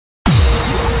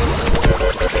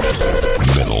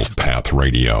Middle Path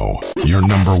Radio, your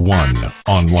number one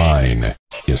online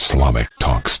Islamic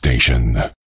talk station.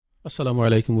 Assalamu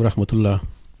alaikum wa rahmatullah.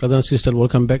 Brothers and sisters,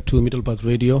 welcome back to Middle Path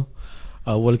Radio.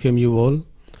 I welcome you all.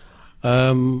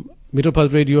 Middle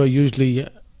Path Radio usually,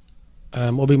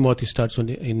 Obhimot starts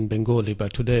in Bengali,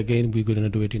 but today again we're going to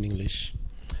do it in English.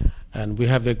 And we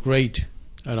have a great,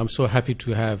 and I'm so happy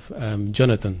to have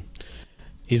Jonathan.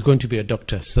 He's going to be a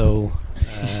doctor, so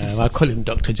I call him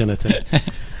Dr. Jonathan.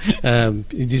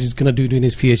 He's going to be doing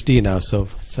his PhD now, so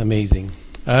it's amazing.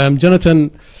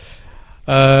 Jonathan,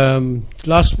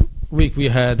 last week we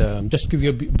had, just to give you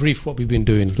a brief what we've been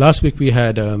doing. Last week we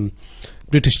had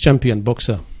British champion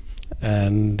boxer,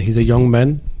 and he's a young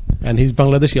man, and he's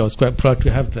Bangladeshi. I was quite proud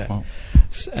to have that. Wow.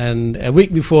 And a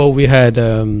week before we had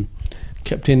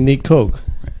Captain Nick Koch.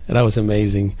 That was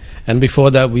amazing. And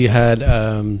before that we had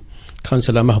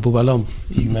Councillor Mahbub Alam.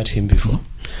 You met him before.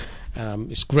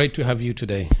 It's great to have you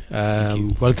today.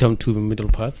 Welcome to Middle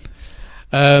Path.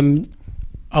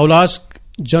 I'll ask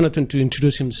Jonathan to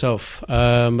introduce himself.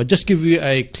 I'll just give you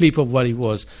a clip of what he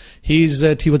was. He was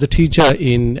a teacher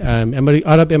in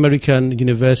Arab American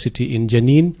University in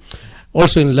Jenin,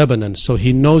 also in Lebanon. So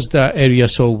he knows that area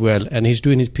so well, and he's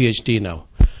doing his PhD now.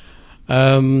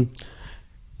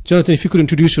 Jonathan, if you could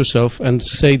introduce yourself and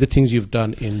say the things you've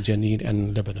done in Jenin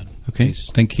and Lebanon. Okay,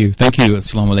 please. Thank you.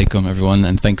 Assalamu alaikum, everyone,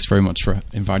 and thanks very much for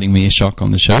inviting me, Ishaq,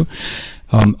 on the show.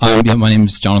 My name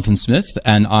is Jonathan Smith,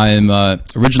 and I'm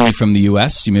originally from the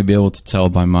U.S. You may be able to tell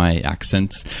by my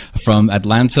accent. From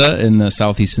Atlanta in the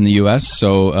southeast in the U.S.,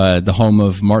 so the home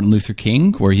of Martin Luther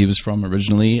King, where he was from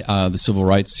originally, the civil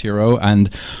rights hero, and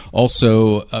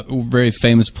also a very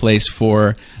famous place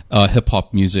for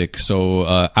hip-hop music. So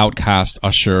Outkast,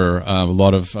 Usher, a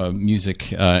lot of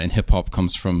music and hip-hop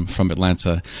comes from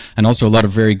Atlanta, and also a lot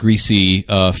of very greasy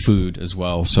food as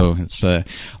well. So it's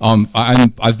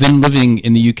I've been living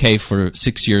in the UK for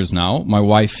 6 years now. My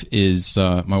wife is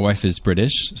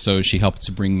British, so she helped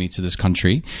to bring me to this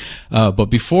country. But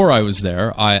before I was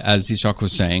there, as Ishaq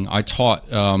was saying, I taught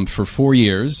for 4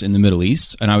 years in the Middle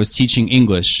East, and I was teaching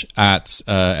English at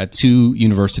two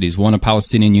universities, one a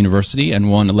Palestinian university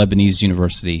and one a Lebanese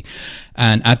university.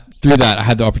 And through that, I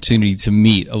had the opportunity to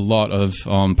meet a lot of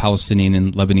Palestinian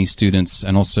and Lebanese students,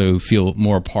 and also feel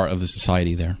more a part of the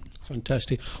society there.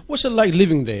 Fantastic. What's it like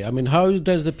living there? I mean, how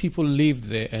does the people live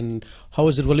there, and how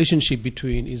is the relationship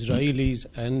between Israelis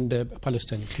and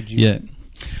Palestinians? Could you? Yeah.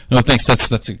 No, thanks. That's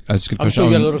a good question. I'm sure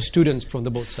you have a lot of students from the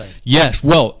both sides. Yes.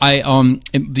 Well,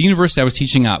 the university I was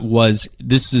teaching at in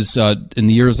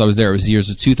the years I was there, it was the years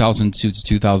of 2002 to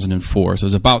 2004. So it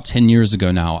was about 10 years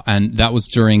ago now, and that was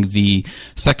during the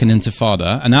Second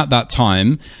Intifada. And at that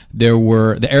time, the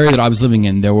area that I was living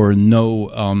in, there were no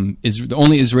the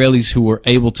only Israelis who were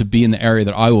able to be in the area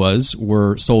that I was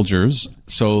were soldiers.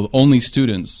 So only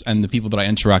students and the people that I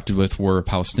interacted with were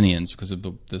Palestinians because of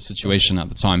the situation at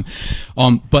the time.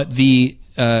 But the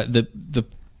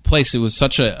place, it was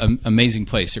such an amazing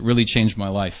place. It really changed my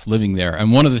life living there.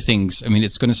 And one of the things, I mean,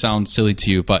 it's going to sound silly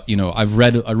to you, but I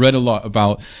read a lot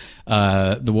about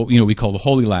what we call the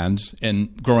Holy Land,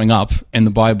 and growing up in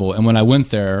the Bible. And when I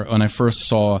went there, when I first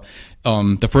saw.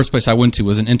 The first place I went to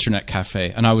was an internet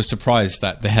cafe, and I was surprised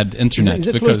that they had internet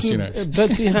because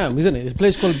Bethlehem, isn't it? It's a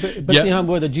place called Bethlehem,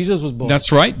 where Jesus was born.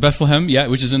 That's right, Bethlehem, yeah,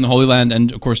 which is in the Holy Land,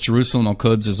 and of course Jerusalem,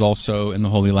 Al-Quds, is also in the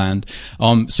Holy Land.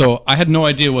 So I had no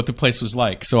idea what the place was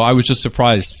like. So I was just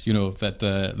surprised,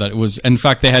 that it was. In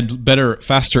fact, they had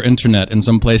faster internet in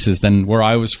some places than where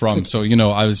I was from. So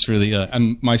I was really,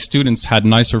 and my students had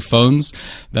nicer phones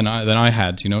than I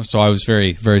had. So I was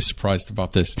very, very surprised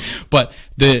about this. But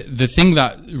the thing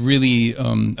that really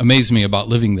amazed me about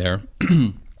living there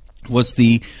was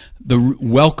the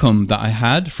welcome that I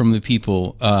had from the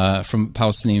people, from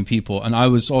Palestinian people. And I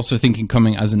was also thinking,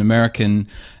 coming as an American,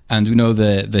 and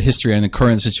the history and the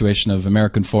current situation of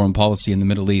American foreign policy in the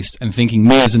Middle East, and thinking,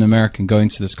 me as an American going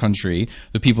to this country,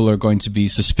 the people are going to be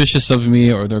suspicious of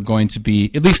me, or they're going to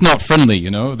be at least not friendly,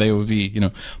 they would be,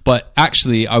 but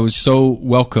actually I was so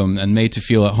welcome and made to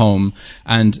feel at home.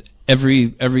 And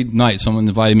every night someone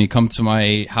invited me to come to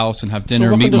my house and have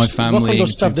dinner, meet my family. What kind of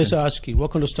stuff they ask you?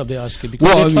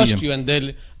 Because they trust you, and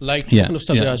they like what kind of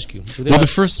stuff they ask you.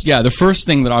 The first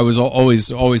thing that I was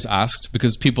always asked,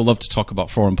 because people love to talk about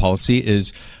foreign policy,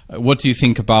 is what do you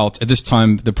think about, at this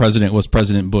time the president was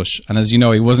President Bush, and as you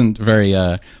know, he wasn't very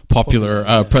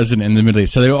popular president in the Middle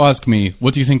East. So they would ask me,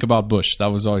 what do you think about Bush? That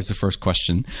was always the first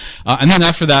question. And then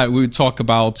after that we would talk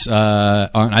about,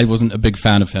 I wasn't a big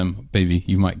fan of him, maybe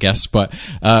you might guess, but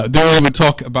they would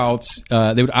talk about,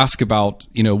 they would ask about,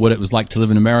 what it was like to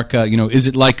live in America, is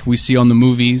it like we see on the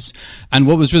movies? And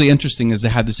what was was really interesting is they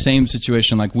had the same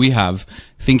situation like we have,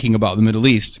 thinking about the Middle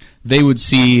East. They would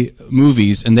see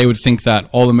movies and they would think that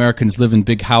all Americans live in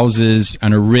big houses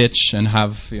and are rich and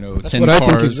have, you know, That's 10 what cars. I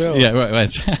think as well. Yeah,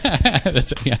 right.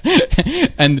 That's, yeah.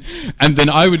 And then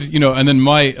I would, you know, and then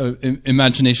my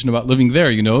imagination about living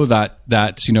there, you know, that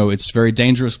you know, it's a very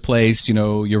dangerous place. You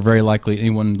know, you're very likely,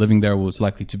 anyone living there was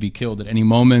likely to be killed at any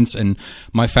moment, and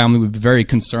my family would be very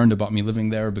concerned about me living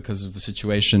there because of the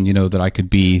situation, you know, that I could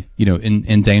be, you know,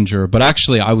 in danger. But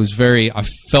actually, I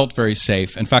felt very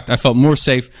safe. In fact, I felt more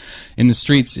safe in the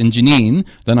streets in Jenin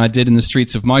than I did in the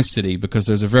streets of my city, because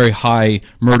there's a very high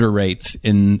murder rate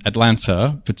in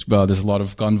Atlanta. But there's a lot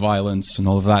of gun violence and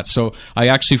all of that. So I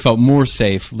actually felt more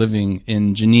safe living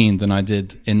in Jenin than I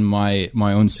did in my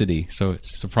own city. So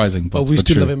it's surprising, but we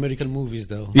still true. love American movies,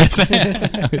 though. Yes.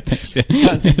 Thanks, yeah.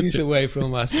 Can't take this away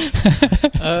from us.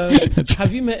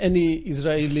 Have you met any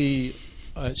Israeli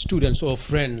students or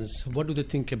friends? What do they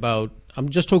think about? I'm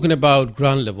just talking about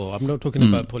ground level. I'm not talking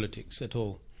about politics at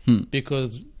all.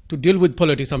 Because to deal with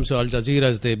politics, I'm sure Al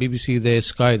Jazeera's there, BBC there,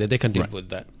 Sky there, they can deal with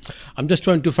that. I'm just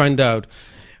trying to find out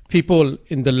people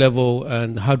in the level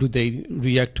and how do they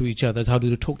react to each other, how do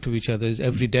they talk to each other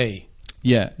every day.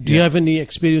 Yeah. Do you have any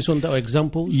experience on that or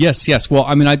examples? Yes. Well,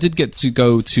 I mean, I did get to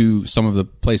go to some of the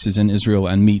places in Israel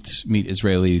and meet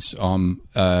Israelis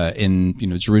in, you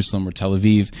know, Jerusalem or Tel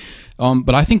Aviv.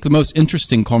 But I think the most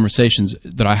interesting conversations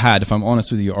that I had, if I'm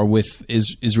honest with you, are with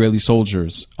Israeli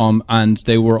soldiers. And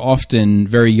they were often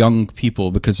very young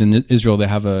people, because in Israel they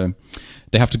have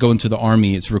to go into the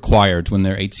army. It's required when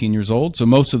they're 18 years old. So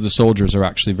most of the soldiers are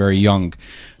actually very young.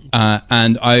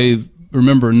 And I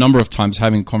remember a number of times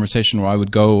having a conversation where I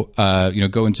would go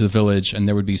into the village, and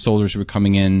there would be soldiers who were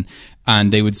coming in,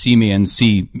 and they would see me and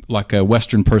see like a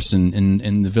Western person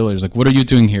in the village, like, what are you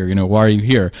doing here? You know, why are you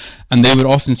here? And they would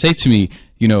often say to me,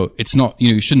 you know, it's not, you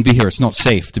know, you shouldn't be here. It's not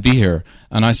safe to be here.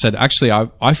 And I said, actually,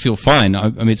 I feel fine. I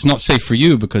mean, it's not safe for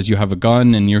you because you have a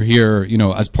gun and you're here, you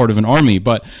know, as part of an army.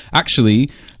 But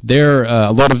actually, there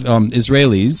a lot of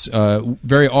Israelis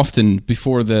very often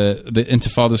before the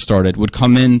Intifada started would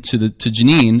come in to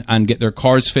Jenin and get their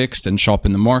cars fixed and shop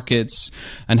in the markets,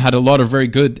 and had a lot of very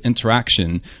good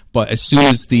interaction. But as soon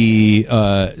as the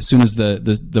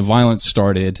violence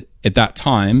started at that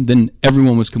time, then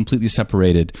everyone was completely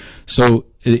separated. So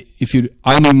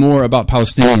I knew more about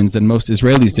Palestinians than most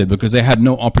Israelis did, because they had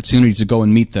no opportunity to go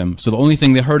and meet them. So the only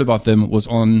thing they heard about them was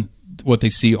on what they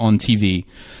see on TV.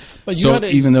 But so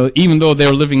even though they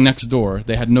were living next door,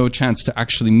 they had no chance to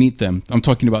actually meet them. I'm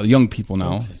talking about young people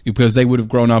now, because they would have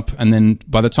grown up, and then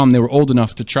by the time they were old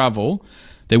enough to travel,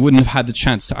 they wouldn't have had the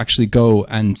chance to actually go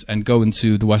and go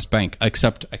into the West Bank,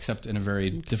 except in a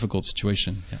very difficult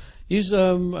situation. Yeah. Is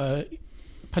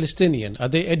Palestinian, are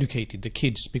they educated, the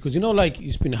kids? Because, you know, like,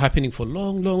 it's been happening for a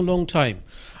long time.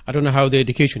 I don't know how the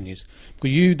education is.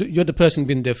 Because you're the person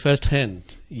been there firsthand.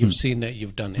 You've seen it,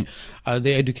 you've done it. Are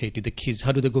they educated, the kids?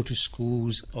 How do they go to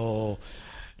schools? Or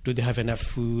do they have enough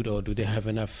food? Or do they have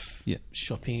enough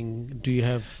shopping? Do you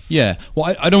have... Yeah.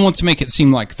 Well, I don't want to make it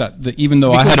seem like that even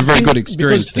though I had a very good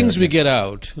experience because things we get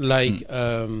out, like...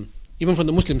 even from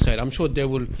the Muslim side, I'm sure they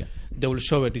will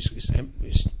show it.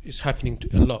 It's happening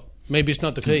a lot. Maybe it's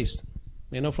not the case,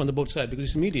 you know, from the both sides, because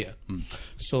it's media.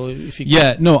 So if you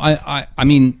I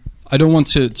mean, I don't want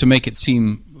to make it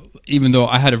seem, even though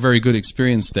I had a very good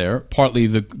experience there. Partly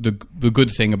the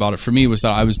good thing about it for me was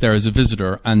that I was there as a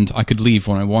visitor and I could leave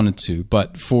when I wanted to.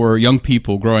 But for young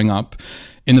people growing up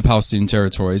in the Palestinian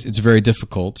Territories, it's very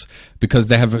difficult, because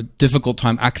they have a difficult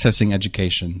time accessing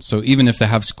education. So even if they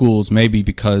have schools, maybe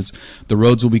because the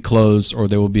roads will be closed or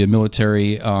there will be a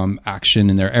military action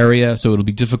in their area, so it'll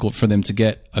be difficult for them to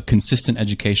get a consistent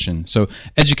education. So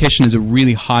education is a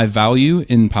really high value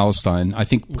in Palestine. I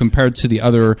think compared to the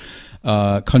other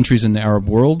countries in the Arab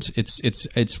world, it's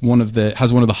has one of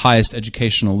the highest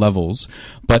educational levels,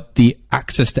 but the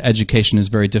access to education is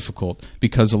very difficult,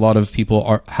 because a lot of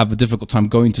people have a difficult time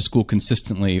going to school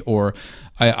consistently. Or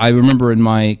I remember in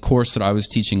my course that I was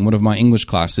teaching, one of my English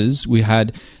classes, we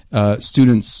had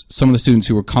some of the students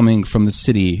who were coming from the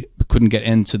city couldn't get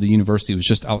into the university. It was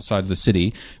just outside of the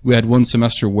city. We had one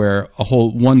semester where a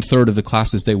whole 1/3 of the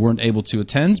classes they weren't able to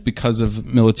attend because of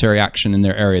military action in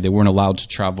their area. They weren't allowed to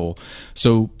travel.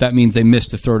 So that means they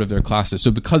missed 1/3 of their classes.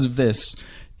 So because of this,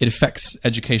 it affects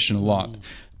education a lot.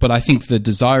 But I think the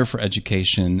desire for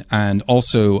education, and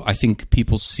also I think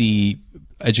people see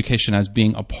education as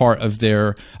being a part of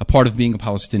being a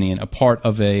Palestinian, a part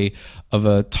of a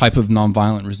type of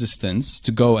nonviolent resistance,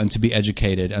 to go and to be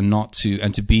educated and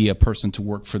to be a person to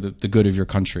work for the good of your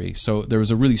country. So there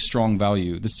was a really strong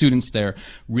value. The students there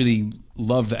really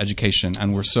loved the education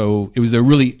and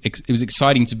it was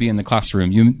exciting to be in the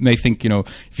classroom. You may think,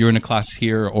 if you're in a class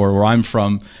here or where I'm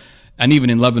from, and even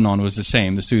in Lebanon it was the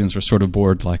same. The students were sort of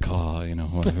bored, like, why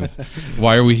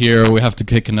are we here? We have to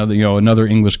kick another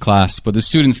English class. But the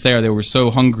students there, they were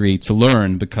so hungry to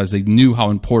learn because they knew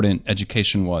how important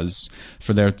education was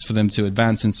for them to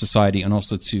advance in society and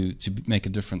also to make a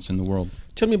difference in the world.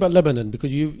 Tell me about Lebanon,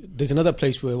 because there's another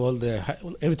place where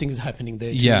everything is happening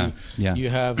there too. Yeah. You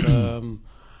have the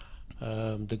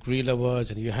guerrilla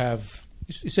wars, and you have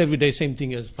it's every day same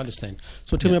thing as Palestine.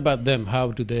 So tell me about them.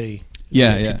 How do they?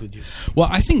 Yeah. Well,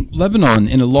 I think Lebanon,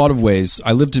 in a lot of ways,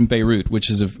 I lived in Beirut, which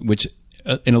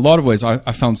in a lot of ways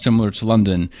I found similar to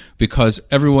London, because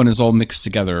everyone is all mixed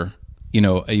together.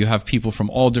 You have people from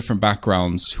all different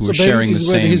backgrounds who are sharing the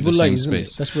same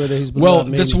space. That's where the Hezbollah. Well,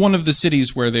 that's one of the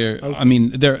cities where they're. Okay. I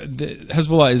mean,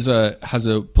 Hezbollah has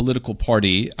a political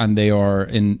party, and they are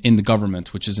in the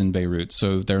government, which is in Beirut.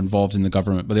 So they're involved in the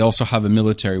government, but they also have a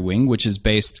military wing, which is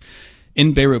based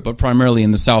in Beirut, but primarily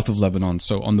in the south of Lebanon.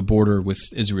 So on the border with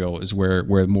Israel is where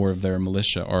more of their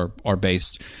militia are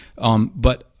based.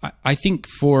 But I think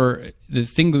for the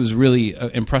thing that was really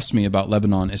impressed me about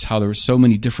Lebanon is how there were so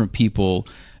many different people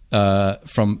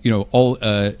from all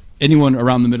anyone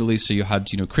around the Middle East. So you had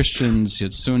Christians, you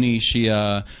had Sunni,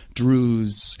 Shia,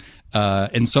 Druze,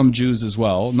 and some Jews as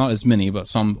well. Not as many, but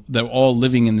some. They're all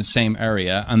living in the same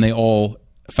area, and they all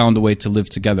found a way to live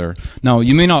together. Now,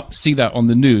 you may not see that on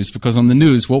the news, because on the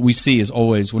news, what we see is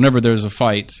always, whenever there's a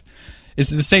fight, it's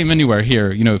the same anywhere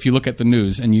here. If you look at the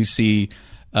news and you see,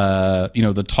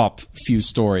 the top few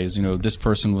stories, this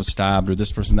person was stabbed or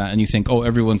this person that, and you think, oh,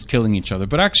 everyone's killing each other.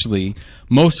 But actually,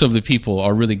 most of the people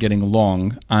are really getting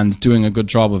along and doing a good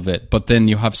job of it. But then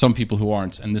you have some people who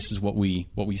aren't, and this is what we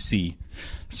see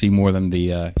more than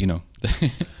the.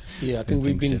 Yeah, I think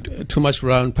we've been too much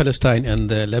around Palestine and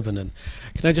Lebanon.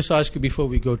 Can I just ask you before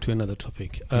we go to another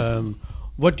topic?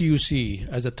 What do you see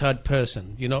as a third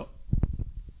person?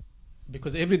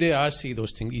 Because every day I see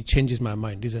those things, it changes my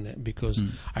mind, isn't it? Because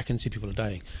I can see people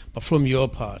dying. But from your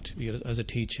part, as a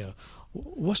teacher,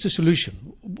 what's the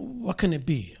solution? What can it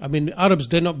be? I mean, Arabs,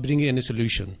 they're not bringing any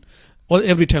solution.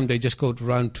 Every time they just go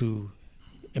around to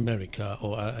America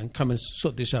and come and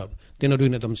sort this out. They're not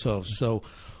doing it themselves. So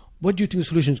what do you think the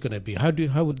solution is going to be?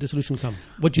 How would the solution come?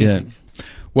 What do you think?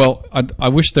 Well, I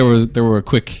wish there were a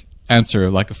quick answer,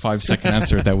 like a 5-second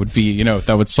answer that would be,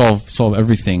 that would solve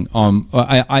everything.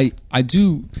 I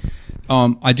do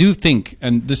think,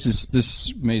 and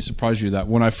this may surprise you, that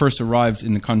when I first arrived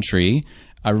in the country,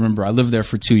 I remember I lived there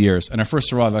for 2 years, and I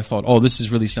first arrived, I thought, oh, this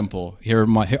is really simple. Here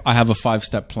I have a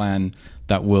 5-step plan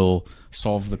that will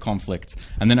solve the conflict.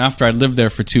 And then after I lived there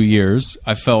for 2 years,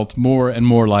 I felt more and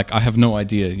more like I have no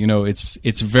idea.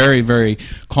 It's very, very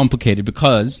complicated,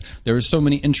 because there are so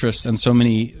many interests and so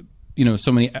many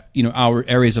our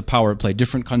areas of power at play.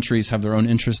 Different countries have their own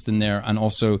interest in there, and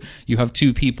also you have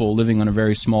two people living on a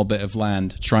very small bit of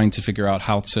land trying to figure out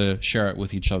how to share it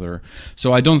with each other.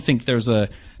 So I don't think there's a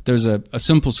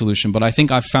simple solution, but I think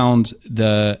I found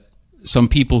some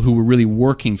people who were really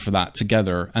working for that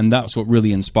together, and that's what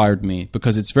really inspired me,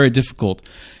 because it's very difficult.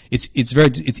 It's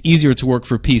easier to work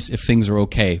for peace if things are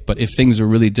okay, but if things are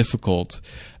really difficult,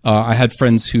 I had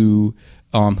friends who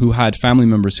had family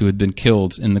members who had been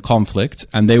killed in the conflict,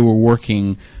 and they were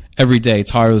working every day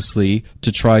tirelessly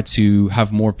to try to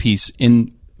have more peace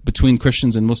between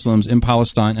Christians and Muslims in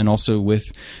Palestine, and also with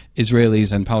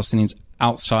Israelis and Palestinians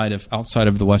outside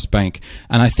of the West Bank.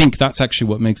 And I think that's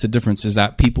actually what makes a difference, is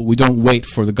that we don't wait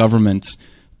for the government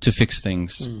to fix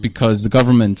things, because the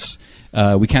government,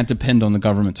 we can't depend on the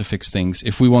government to fix things.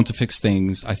 If we want to fix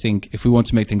things, I think if we want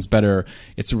to make things better,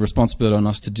 it's a responsibility on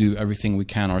us to do everything we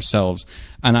can ourselves.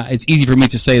 And it's easy for me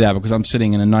to say that because I'm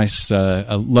sitting in a nice,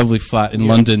 a lovely flat in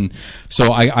London,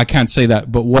 so I can't say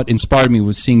that. But what inspired me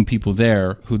was seeing people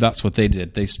there who that's what they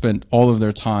did. They spent all of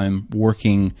their time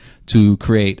working to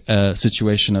create a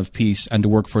situation of peace and to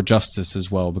work for justice as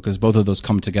well, because both of those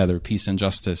come together, peace and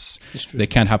justice. They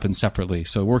can't happen separately.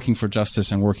 So working for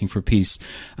justice and working for peace.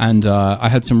 And I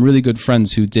had some really good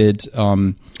friends who did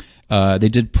they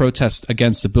did protest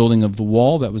against the building of the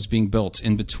wall that was being built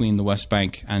in between the West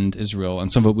Bank and Israel,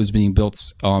 and some of it was being built,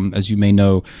 as you may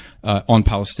know, on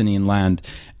Palestinian land.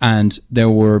 And there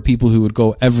were people who would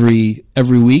go every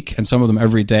week, and some of them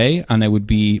every day, and they would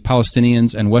be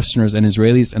Palestinians and Westerners and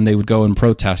Israelis, and they would go and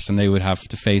protest, and they would have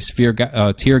to face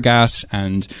tear gas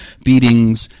and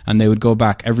beatings, and they would go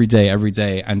back every day,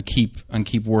 and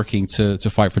keep working to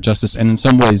fight for justice, and in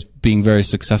some ways being very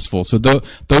successful. So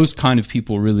those kind of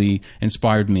people really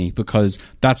inspired me, because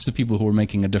that's the people who are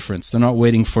making a difference. They're not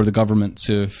waiting for the government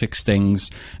to fix things,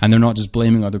 and they're not just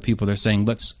blaming other people. They're saying,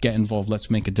 let's get involved,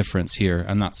 let's make a difference here.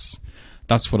 And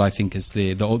that's what I think is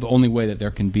the only way that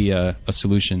there can be a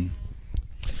solution.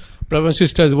 Brothers and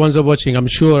sisters, the ones that are watching, I'm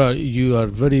sure you are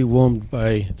very warmed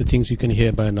by the things you can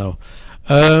hear by now.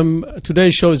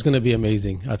 Today's show is going to be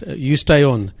amazing. You stay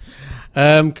on.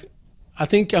 I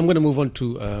think I'm going to move on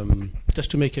to,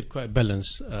 just to make it quite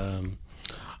balanced.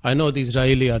 I know the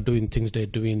Israeli are doing things they're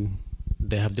doing.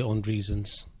 They have their own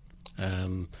reasons.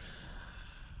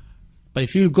 But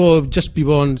if you go just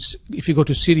beyond, if you go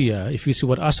to Syria, if you see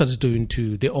what Assad is doing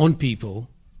to their own people,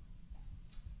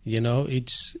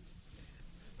 it's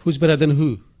who's better than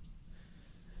who?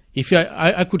 If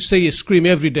I could say scream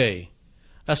every day.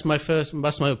 That's my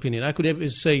opinion. I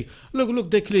could say, look,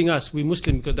 they're killing us. We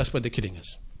Muslim because that's why they're killing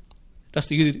us.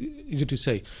 That's easy to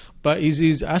say. But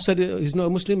is Assad is not a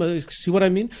Muslim? See what I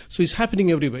mean? So it's happening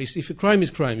everywhere. If a crime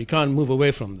is crime, you can't move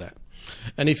away from that.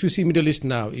 And if you see Middle East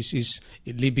now, it's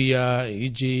Libya,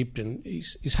 Egypt, and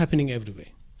it's happening everywhere.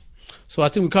 So I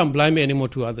think we can't blame it anymore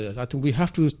to others. I think we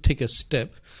have to take a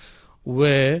step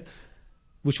where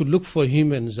we should look for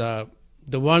humans, the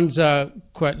ones that are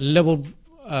quite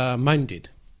level-minded.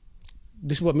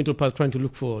 This is what Middle Path is trying to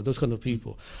look for, those kind of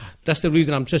people. That's the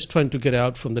reason I'm just trying to get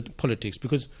out from the politics,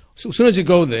 because as soon as you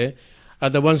go there,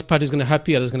 the one party is going to be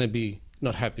happy, others going to be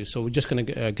not happy. So we're just going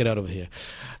to get out of here.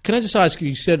 Can I just ask you,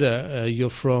 you said you're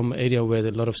from an area where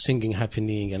there's a lot of singing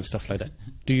happening and stuff like that.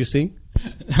 Do you sing?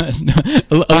 No,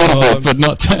 a little bit, but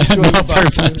not very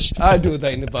much. I do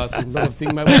that in the bathroom. A lot of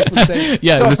things. My wife would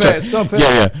say, stop it.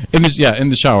 Yeah, in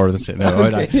the shower. That's it. No,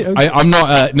 okay. I'm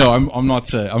not. No, I'm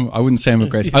not. I wouldn't say I'm a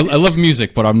great. I love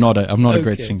music, but I'm not a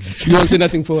great singer. You won't say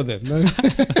nothing for them. No?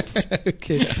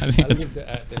 Okay, I think that's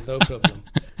no problem.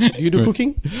 Do you do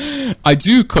cooking? I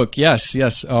do cook. Yes.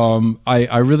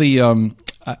 I really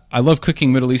I love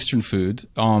cooking Middle Eastern food.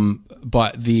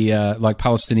 But the like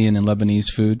Palestinian and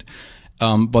Lebanese food.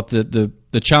 But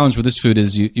the challenge with this food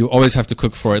is you always have to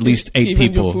cook for at least 8 Even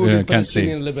people. Your food is can't see.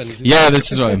 Lebanese, yeah,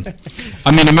 this is what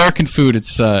I mean. American food,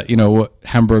 it's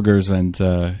hamburgers and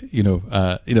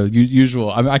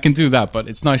usual. I mean, I can do that, but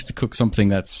it's nice to cook something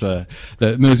that's the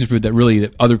Middle Eastern food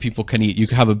that other people can eat. You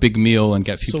can have a big meal and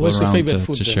get people around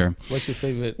to share. What's your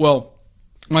favorite? Well,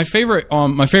 my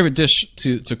favorite dish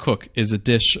to cook is a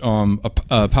dish,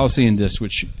 a Palestinian dish,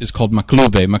 which is called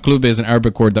maklube. Maklube is an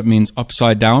Arabic word that means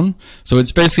upside down. So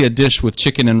it's basically a dish with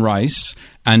chicken and rice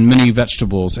and many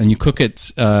vegetables, and you cook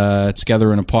it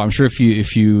together in a pot. I'm sure if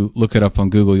you look it up on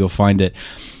Google, you'll find it.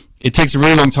 It takes a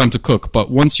really long time to cook,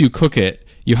 but once you cook it,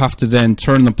 you have to then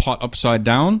turn the pot upside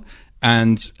down.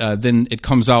 And then it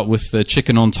comes out with the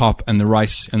chicken on top and the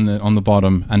rice on the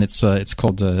bottom, and it's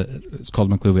called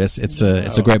maklube. It's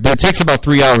a great, but it takes about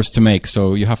 3 hours to make,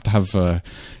 so you have to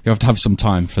have some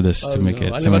time for this to make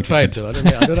it. I never tried to. I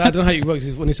don't know how it works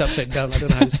when it's upside down. I don't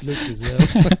know how it looks as well.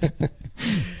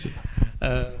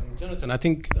 Jonathan, I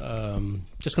think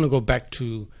just going to go back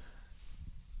to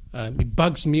it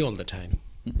bugs me all the time.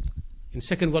 In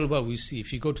Second World War, we see,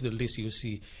 if you go to the list, you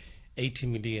see 80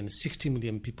 million, 60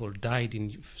 million people died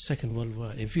in Second World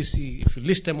War. If you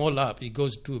list them all up, it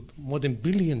goes to more than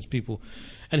billions of people.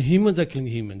 And humans are killing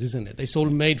humans, isn't it? It's all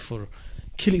made for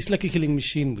killing. It's like a killing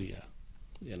machine we are,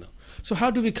 So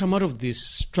how do we come out of this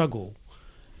struggle?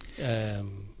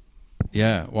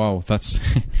 Yeah, wow, that's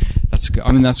good.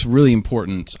 I mean, that's really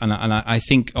important. And I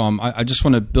think I just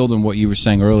want to build on what you were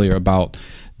saying earlier about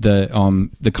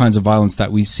the kinds of violence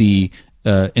that we see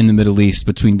in the Middle East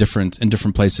in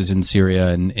different places in Syria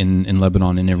and in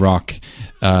Lebanon, in Iraq,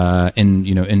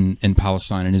 in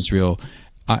Palestine and Israel.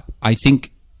 I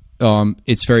think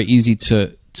it's very easy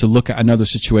to look at another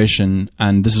situation,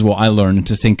 and this is what I learned, and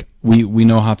to think we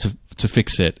know how to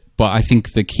fix it. But I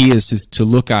think the key is to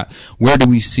look at where do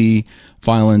we see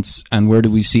violence and where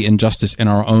do we see injustice in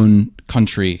our own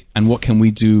country, and what can we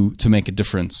do to make a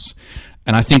difference.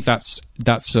 And I think that's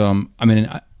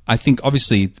I think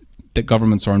obviously that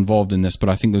governments are involved in this, but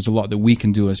I think there's a lot that we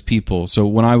can do as people. So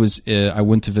when I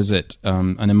went to visit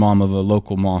an imam of a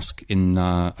local mosque in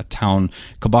a town,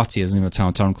 Kabati is the name of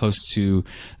a town close to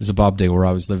Zababde, where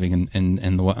I was living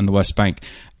in the West Bank.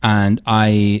 And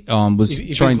I was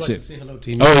trying to say hello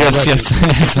to him. Oh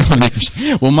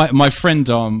yes. Well, my friend,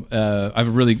 I have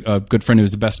a really good friend who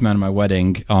was the best man at my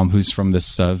wedding, who's from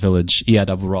this village, Iyad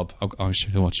Abu Rob. I'll show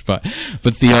you watch, but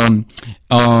the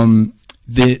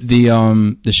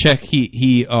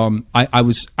sheikh, I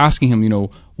was asking him,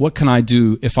 what can I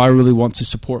do if I really want to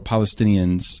support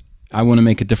Palestinians? I want to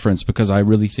make a difference because I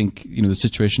really think the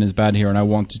situation is bad here, and I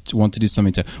want to do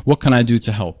something what can I do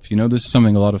to help? This is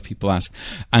something a lot of people ask.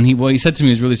 And he said to me,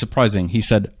 it was really surprising. He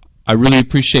said, I really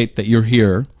appreciate that you're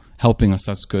here helping us.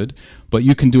 That's good, but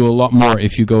you can do a lot more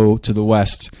if you go to the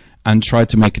West and try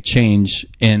to make a change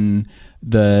in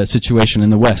the situation in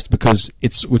the West, because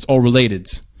it's all related.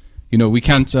 We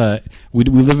can't. We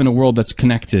live in a world that's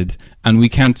connected, and we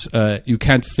can't. You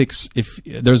can't fix. If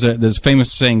there's a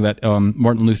famous saying that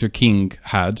Martin Luther King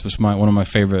had, which was one of my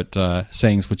favorite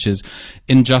sayings, which is,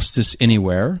 "Injustice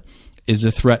anywhere is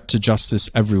a threat to justice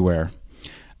everywhere."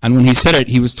 And when he said it,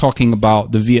 he was talking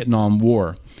about the Vietnam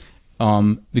War,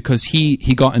 because he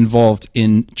got involved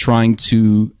in trying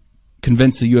to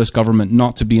convince the U.S. government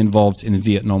not to be involved in the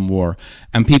Vietnam War.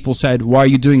 And people said, why are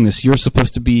you doing this? You're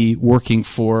supposed to be working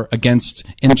against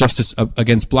injustice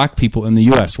against black people in the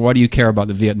U.S. Why do you care about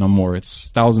the Vietnam War? It's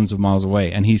thousands of miles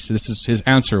away. And his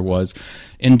answer was,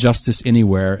 injustice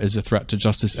anywhere is a threat to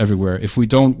justice everywhere. If we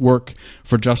don't work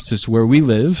for justice where we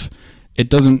live,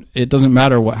 it doesn't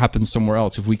matter what happens somewhere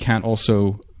else if we can't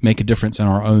also make a difference in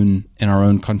our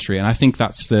own country. And I think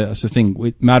that's the thing.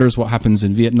 It matters what happens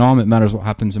in Vietnam. It matters what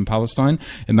happens in Palestine.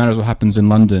 It matters what happens in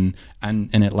London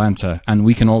and in Atlanta. And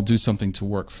we can all do something to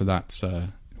work for that.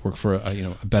 Work for a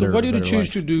better. So, why did you choose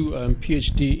life. to do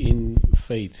PhD in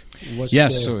faith? What's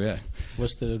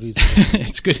the reason?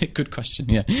 It's good question.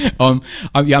 Yeah. I'm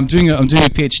doing a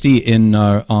PhD in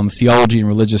Theology and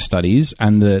Religious Studies,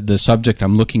 and the subject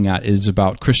I'm looking at is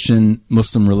about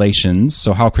Christian-Muslim relations.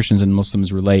 So how Christians and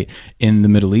Muslims relate in the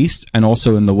Middle East and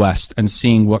also in the West, and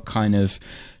seeing what kind of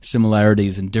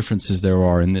similarities and differences there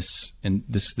are in this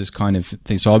kind of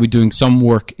thing. So I'll be doing some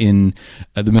work in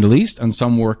the Middle East and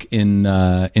some work in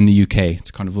the UK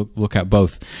to kind of look at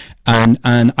both. And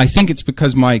I think it's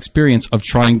because my experience of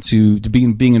trying to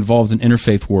being involved in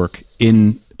interfaith work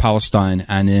in Palestine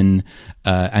and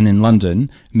in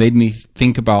London made me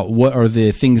think about what are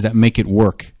the things that make it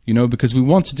work. Because we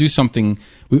want to do something.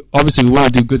 We want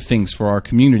to do good things for our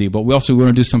community, but we also want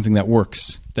to do something that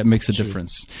works, that makes a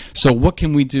difference. So what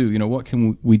can we do? What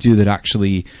can we do that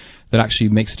actually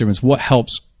makes a difference? What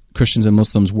helps Christians and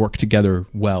Muslims work together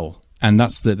well? And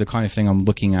that's the kind of thing I'm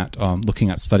looking at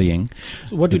studying.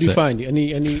 So what did you find?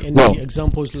 Any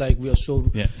examples like we are so?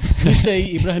 Yeah. You say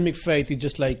Abrahamic faith is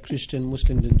just like Christian,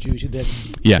 Muslim, and Jewish.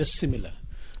 They're similar.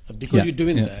 Because you're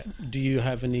doing that, do you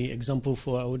have any example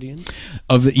for our audience?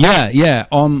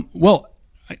 Well,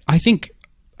 I think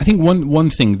one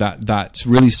thing that's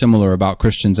really similar about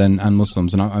Christians and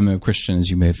Muslims, and I'm a Christian, as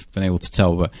you may have been able to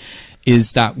tell, but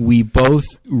is that we both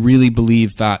really believe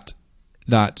that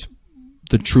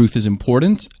the truth is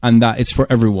important and that it's for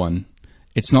everyone.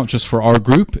 It's not just for our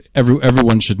group.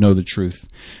 Everyone should know the truth,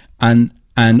 and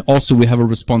also we have a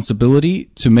responsibility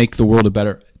to make the world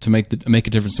to make a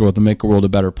difference in the world, to make a world a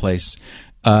better place.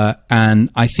 And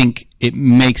I think it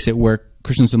makes it where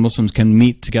Christians and Muslims can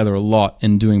meet together a lot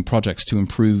in doing projects to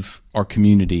improve our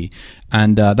community.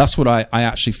 And that's what I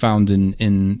actually found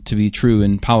to be true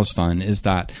in Palestine, is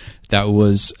that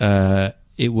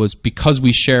it was because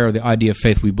we share the idea of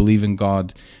faith. We believe in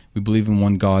God. We believe in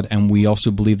one God, and we also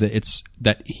believe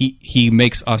that He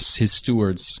makes us His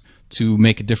stewards to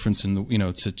make a difference in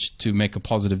to make a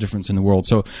positive difference in the world.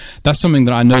 So that's something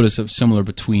that I noticed that was similar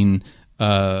between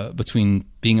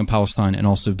being in Palestine and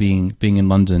also being in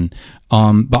London.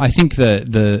 But I think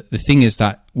the thing is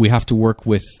that we have to work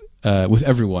with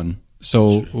everyone.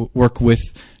 So work with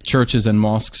churches and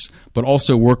mosques, but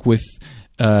also work with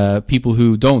people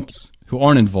who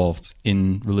aren't involved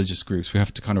in religious groups. We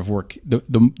have to kind of work.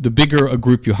 The bigger a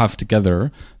group you have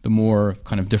together, the more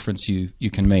kind of difference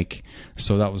you can make.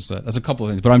 So that's a couple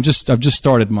of things. But I've just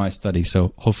started my study,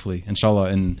 so hopefully,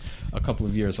 inshallah, in a couple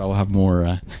of years I will have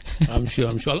more. I'm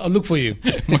sure. I'll look for you.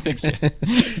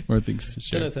 more things to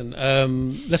share. Jonathan,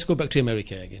 let's go back to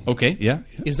America again. Okay. Yeah.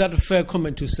 Is that a fair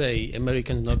comment to say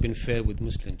Americans not been fair with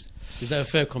Muslims? Is that a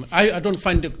fair comment? I don't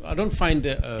find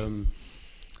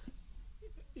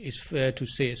it's fair to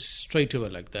say it straight away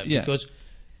like that, because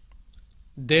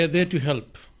they're there to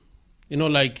help.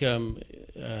 Like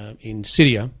in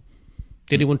Syria,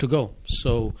 They didn't want to go.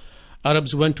 So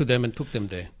Arabs went to them and took them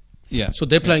there. Yeah. So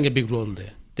they're playing a big role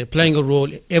there. They're playing a role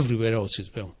everywhere else as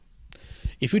well.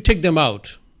 If you take them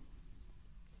out,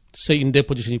 say in their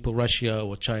position, you put Russia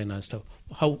or China and stuff,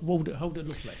 how would it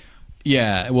look like?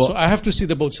 Yeah, well, so I have to see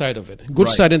the both side of it, good right,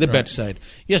 side and the right. bad side.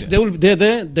 Yes, they're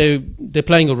there. They're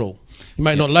playing a role. You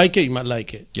might not like it. You might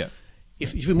like it. Yeah.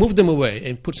 If you move them away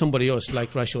and put somebody else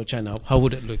like Russia or China, how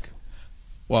would it look?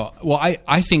 Well,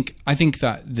 I think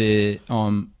that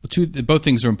both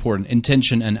things are important: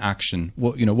 intention and action.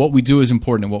 What we do is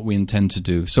important, and what we intend to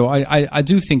do. So I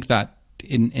do think that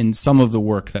in some of the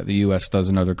work that the U.S. does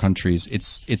in other countries,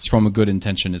 it's from a good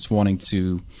intention. It's wanting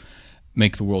to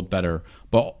make the world better.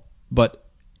 But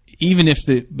even if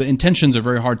the intentions are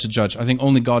very hard to judge, I think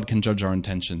only God can judge our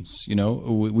intentions.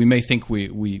 We may think we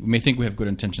may think we have good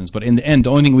intentions, but in the end,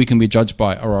 the only thing we can be judged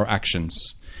by are our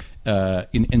actions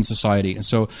in society. And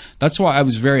so that's why I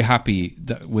was very happy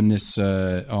that when this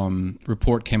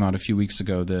report came out a few weeks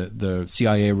ago, the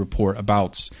CIA report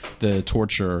about the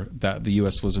torture that the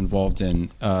U.S. was involved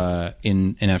in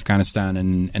Afghanistan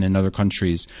and in other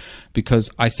countries, because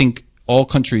I think all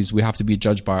countries, we have to be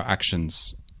judged by our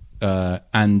actions.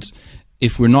 And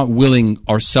if we're not willing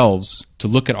ourselves to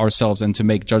look at ourselves and to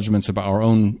make judgments about our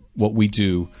own, what we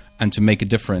do, and to make a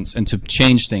difference and to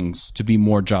change things to be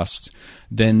more just,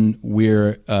 then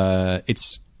it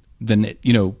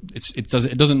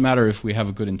doesn't matter if we have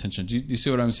a good intention. Do you see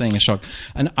what I'm saying, Ashok?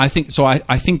 And I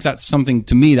think that's something,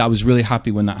 to me, that I was really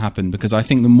happy when that happened, because I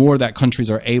think the more that countries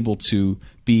are able to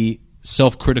be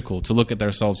self-critical, to look at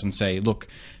themselves and say, look,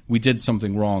 we did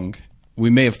something wrong. We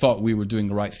may have thought we were doing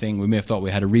the right thing. We may have thought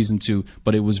we had a reason to,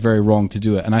 but it was very wrong to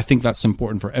do it. And I think that's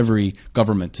important for every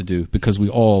government to do, because we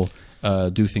all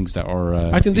do things that are...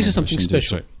 I think this is something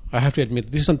special. I have to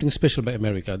admit, this is something special by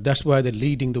America. That's why they're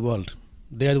leading the world.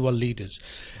 They are the world leaders.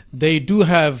 They do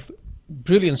have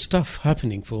brilliant stuff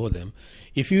happening for them.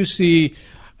 If you see,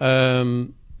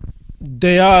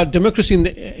 they are democracy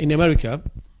in America,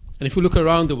 and if you look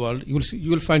around the world, you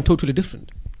will find totally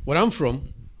different. Where I'm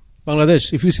from,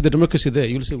 Bangladesh, if you see the democracy there,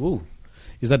 you'll say, whoa,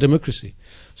 is that democracy?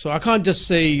 So I can't just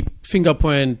say, finger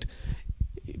point,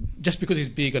 just because he's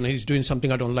big and he's doing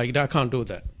something I don't like. I can't do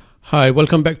that. Hi,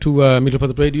 welcome back to Middle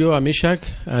Path Radio. I'm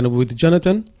Ishak, and with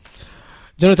Jonathan.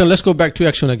 Jonathan, let's go back to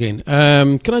action again.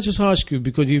 Can I just ask you,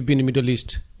 because you've been in the Middle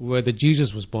East, where the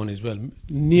Jesus was born as well,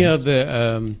 near Yes.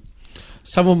 the...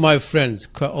 some of my friends,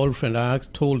 quite old friends, I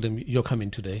told them, you're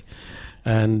coming today.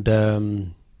 And...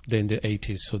 they're in the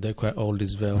 80s, so they're quite old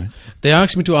as well. Right. They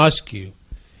asked me to ask you,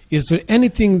 is there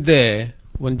anything there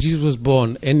when Jesus was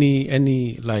born,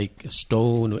 any like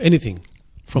stone or anything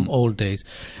from old days?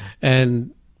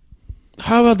 And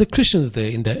how are the Christians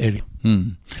there in that area?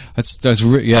 That's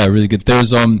really good.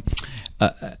 There's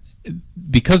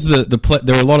because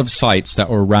there are a lot of sites that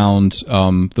are around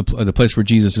the place where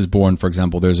Jesus is born. For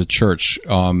example, there's a church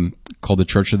called the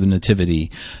Church of the Nativity,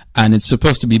 and it's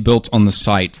supposed to be built on the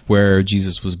site where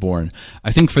Jesus was born.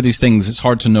 I think for these things, it's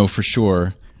hard to know for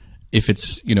sure if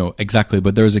it's, exactly,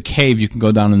 but there's a cave you can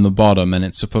go down in the bottom, and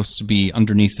it's supposed to be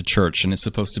underneath the church, and it's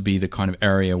supposed to be the kind of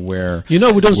area where... we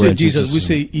don't say Jesus, we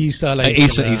say Isa.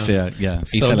 Isa, yeah.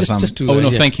 So just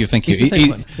to, thank you.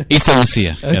 Isa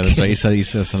Messiah. Okay. Yeah, that's right.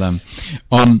 Isa Salam.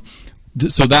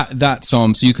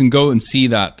 So you can go and see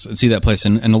that place,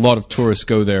 and a lot of tourists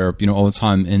go there, all the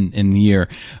time in the year.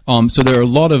 So there are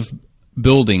a lot of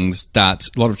buildings, a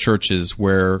lot of churches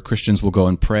where Christians will go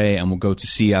and pray and will go to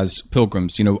see as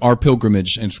pilgrims. Our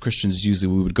pilgrimage as Christians,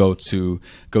 usually we would go to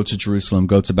Jerusalem,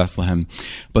 go to Bethlehem.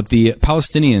 But the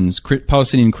Palestinian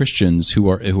Christians who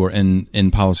are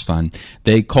in Palestine,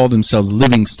 they call themselves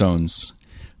living stones,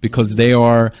 because they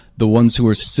are the ones who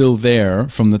are still there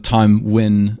from the time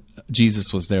when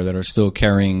Jesus was there, that are still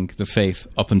carrying the faith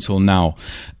up until now.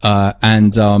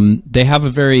 And they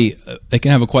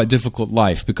can have a quite difficult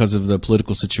life because of the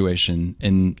political situation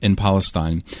in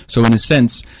Palestine. So in a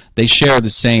sense, they share the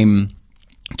same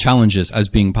challenges as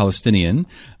being Palestinian,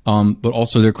 but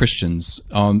also they're Christians.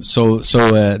 So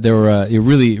they're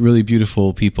really, really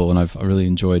beautiful people, and I've really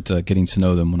enjoyed getting to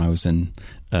know them when I was in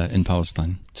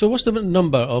Palestine. So what's the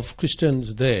number of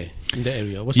Christians there in the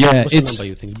area? What's the number,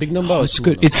 you think? Big number? It's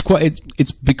good.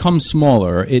 It's become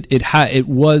smaller. It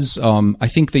was I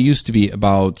think they used to be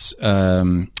about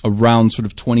around sort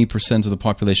of 20% of the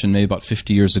population, maybe about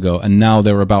 50 years ago, and now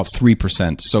they're about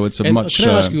 3%. So it's a much. Can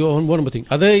I ask you one more thing?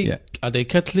 Are they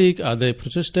Catholic? Are they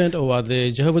Protestant? Or are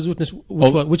they Jehovah's Witness?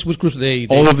 Which group they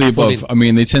all of the above. I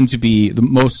mean, they tend to be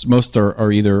most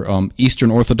are either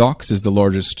Eastern Orthodox is the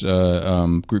largest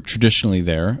group traditionally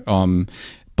there.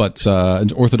 but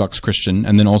an Orthodox Christian,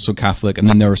 and then also Catholic, and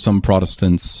then there are some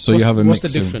Protestants. So you have a mix.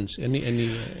 What's the difference? Any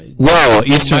well,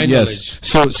 Eastern, yes.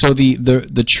 So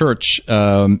the church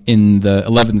in the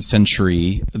 11th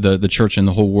century, the church in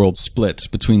the whole world split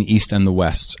between the East and the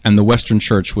West, and the Western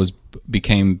Church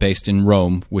became based in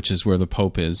Rome, which is where the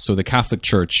Pope is. So the Catholic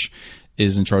Church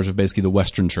is in charge of basically the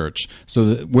Western Church.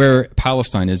 So where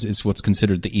Palestine is what's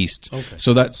considered the East. Okay.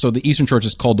 So the Eastern Church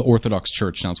is called the Orthodox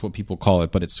Church. Now it's what people call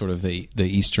it, but it's sort of the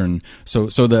Eastern. So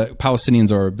the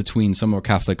Palestinians are between, some are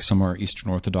Catholic, some are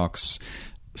Eastern Orthodox,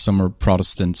 some are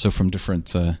Protestant. So from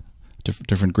different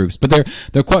groups, but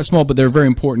they're quite small, but they're a very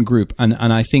important group. And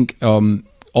I think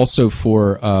also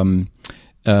for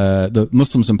the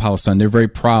Muslims in Palestine, they're very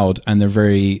proud and they're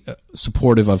very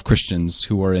supportive of Christians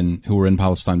who are in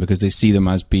Palestine, because they see them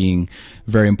as being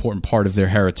a very important part of their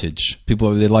heritage. They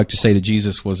like to say that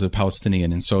Jesus was a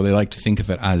Palestinian, and so they like to think of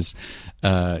it as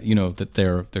that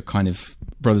they're kind of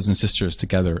brothers and sisters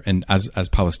together and as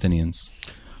Palestinians.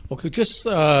 Okay, just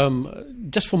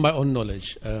from my own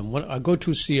knowledge, when I go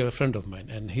to see a friend of mine,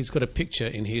 and he's got a picture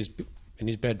in his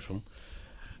bedroom.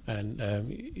 And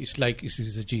it's like it's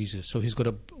a Jesus. So he's got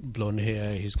a blonde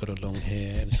hair, he's got a long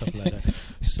hair and stuff like that.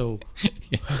 So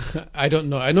I don't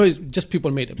know. I know it's just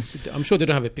people made it. I'm sure they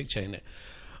don't have a picture in it.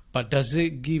 But does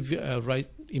it give a right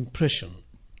impression?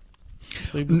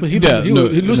 He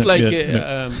looks like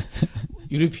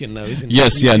European now, isn't he?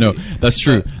 Yes, yeah, no, that's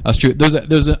true. That's true.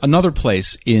 There's another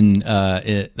place in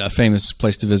a famous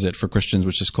place to visit for Christians,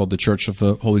 which is called the Church of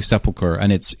the Holy Sepulchre,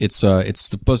 and it's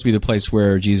supposed to be the place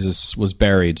where Jesus was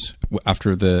buried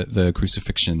after the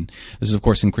crucifixion. This is, of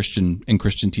course, in Christian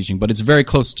teaching, but it's very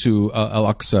close to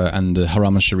Al-Aqsa and the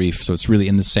Haram al-Sharif, so it's really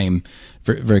in the same,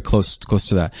 very, very close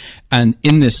to that. And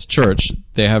in this church,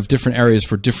 they have different areas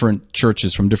for different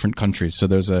churches from different countries. So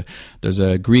there's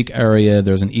a Greek area,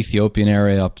 there's an Ethiopian area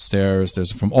upstairs,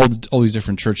 there's from all these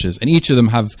different churches, and each of them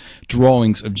have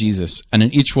drawings of Jesus, and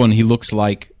in each one he looks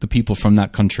like the people from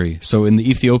that country. So in the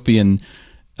Ethiopian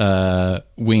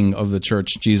wing of the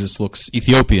church, Jesus looks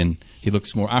Ethiopian, he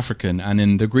looks more African, and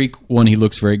in the Greek one he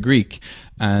looks very Greek,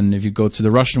 and if you go to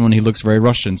the Russian one he looks very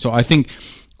Russian. So I think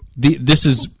this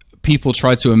is, people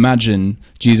try to imagine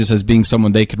Jesus as being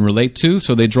someone they can relate to,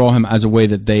 so they draw him as a way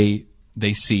that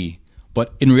they see.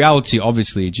 But in reality,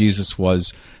 obviously, Jesus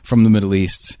was from the Middle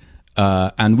East,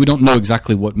 and we don't know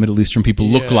exactly what Middle Eastern people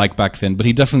looked like back then, but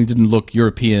he definitely didn't look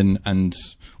European and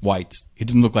white. He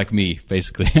didn't look like me,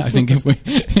 basically. I think it was.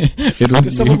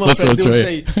 Some of my friends will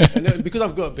say, because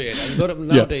I've got a beard, and a lot of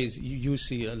nowadays you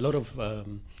see a lot of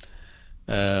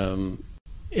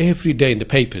every day in the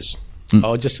papers.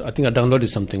 I think I downloaded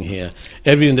something here.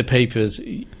 Every in the papers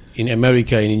in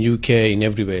America, in UK, in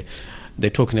everywhere, they're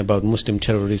talking about Muslim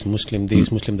terrorists, Muslim this,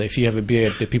 Muslim that. If you have a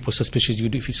beard, the people suspicious you.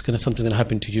 If something's going to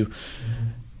happen to you,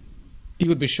 you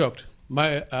would be shocked.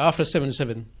 After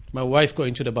 7/7, my wife got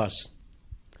into the bus,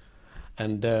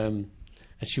 and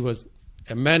she was,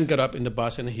 a man got up in the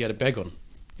bus and he had a bag on,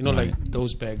 like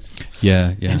those bags.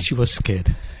 Yeah. And she was scared.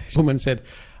 The woman said,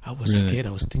 "I was scared.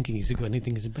 I was thinking, is he got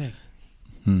anything in his bag?"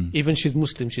 Even she's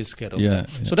Muslim, she's scared of that.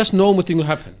 Yeah. So that's normal thing will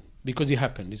happen because it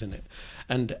happened, isn't it?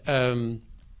 And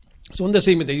so when they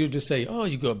say me, they usually say, "Oh,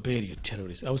 you got a beard, you're a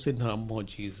terrorist." I would say, "No, I'm more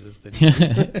Jesus than you."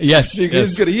 Yes, he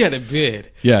had a beard.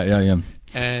 Yeah.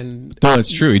 And no,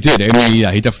 it's true. He did. I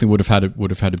mean, he definitely would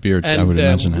have had a beard. And I would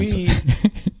imagine. We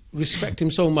respect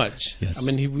him so much. Yes.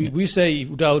 I mean, we say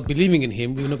without believing in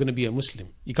him, we're not going to be a Muslim.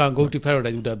 You can't go to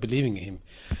paradise without believing in him.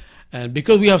 And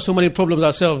because we have so many problems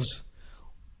ourselves,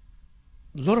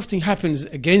 a lot of things happens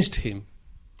against him,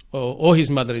 or his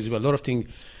mother as well. A lot of things,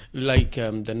 like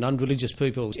the non-religious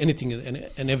people, anything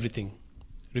and everything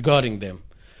regarding them.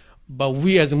 But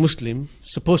we as a Muslim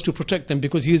supposed to protect them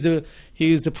because he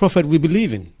is the prophet we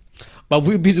believe in. But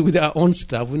we're busy with our own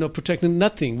stuff. We're not protecting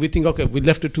nothing. We think, okay, we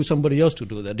left it to somebody else to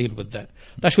do that, deal with that.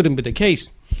 That shouldn't be the case.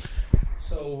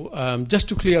 So just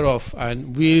to clear off,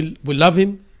 and we love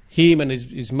him and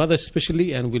his mother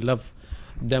especially, and we love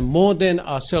them more than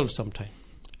ourselves sometimes.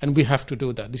 And we have to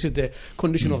do that. This is the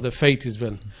condition of the faith as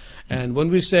well. And when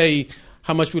we say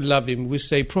how much we love him, we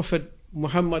say Prophet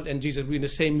Muhammad and Jesus, we're in the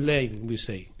same lane, we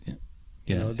say.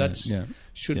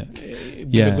 Should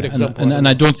be a good example. And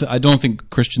I don't think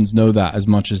Christians know that as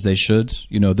much as they should.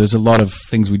 There's a lot of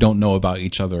things we don't know about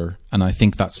each other, and I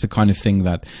think that's the kind of thing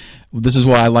that. This is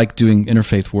why I like doing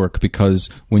interfaith work, because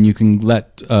when you can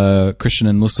let Christian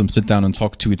and Muslim sit down and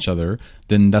talk to each other,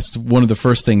 then that's one of the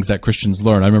first things that Christians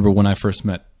learn. I remember when I first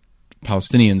met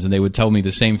Palestinians, and they would tell me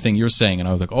the same thing you're saying, and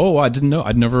I was like, "Oh, I didn't know.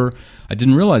 I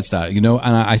didn't realize that." And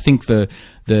I think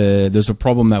there's a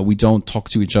problem that we don't talk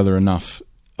to each other enough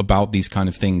about these kind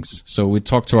of things. So we'd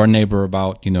talk to our neighbor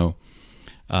about,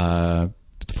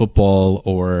 football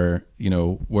or,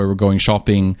 where we're going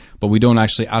shopping, but we don't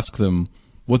actually ask them,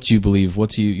 what do you believe?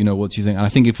 What do you think? And I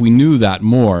think if we knew that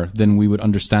more, then we would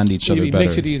understand each other better. It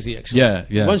makes it easy, actually.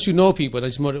 Yeah. Once you know people,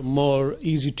 it's more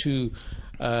easy to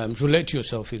relate to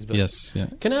yourself. Yes, yeah.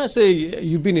 Can I say,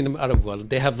 you've been in the Arab world,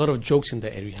 they have a lot of jokes in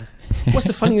the area. What's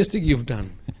the funniest thing you've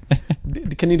done?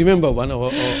 Can you remember one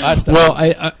or ask them? Well,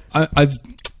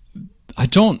 I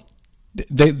don't.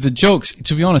 The jokes,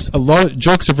 to be honest, a lot of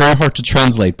jokes are very hard to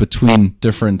translate between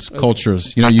different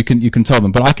cultures. You can tell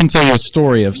them, but I can tell you a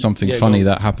story of something funny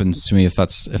that happens to me if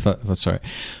that's all right.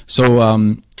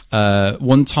 So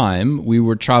one time we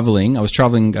were traveling. I was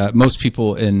traveling. Most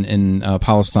people in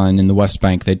Palestine in the West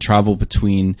Bank, they travel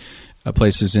between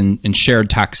places in shared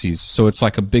taxis. So it's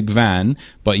like a big van,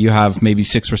 but you have maybe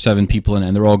 6 or 7 people in it,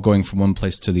 and they're all going from one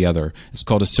place to the other. It's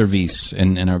called a service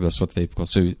in Arabic. That's what they call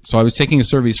it. So I was taking a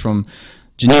service from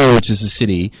Jenin, which is a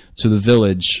city, to the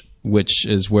village, which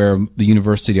is where the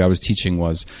university I was teaching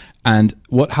was. And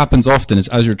what happens often is,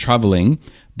 as you're traveling,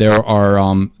 there are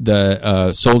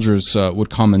the soldiers would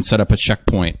come and set up a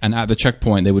checkpoint, and at the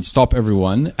checkpoint they would stop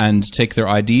everyone and take their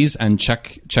IDs and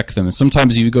check them. And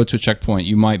sometimes you go to a checkpoint,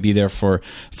 you might be there for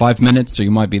 5 minutes, or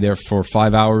you might be there for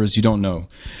 5 hours. You don't know.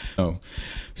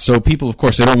 So people, of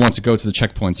course, they don't want to go to the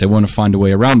checkpoints. They want to find a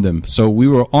way around them. So we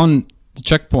were on the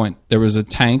checkpoint. There was a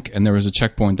tank, and there was a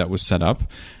checkpoint that was set up.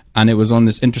 And it was on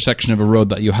this intersection of a road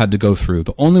that you had to go through.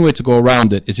 The only way to go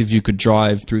around it is if you could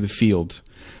drive through the field.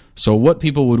 So what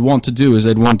people would want to do is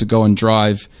they'd want to go and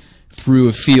drive through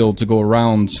a field to go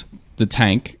around the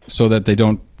tank so that they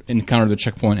don't encounter the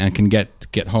checkpoint and can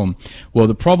get home. Well,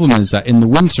 the problem is that in the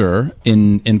winter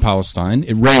in Palestine,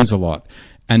 it rains a lot,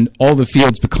 and all the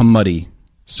fields become muddy.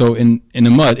 So in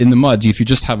the mud, if you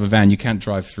just have a van, you can't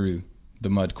drive through the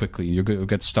mud quickly. You'll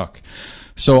get stuck.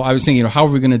 So I was thinking, how are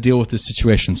we going to deal with this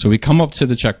situation? So we come up to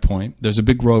the checkpoint. There's a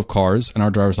big row of cars, and our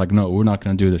driver's like, no, we're not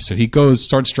going to do this. So he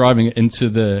starts driving into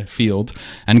the field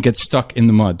and gets stuck in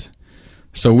the mud.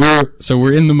 So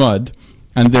we're in the mud,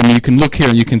 and then you can look here,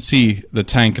 you can see the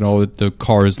tank and all the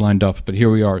cars lined up, but here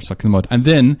we are stuck in the mud. And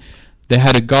then they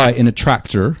had a guy in a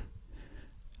tractor,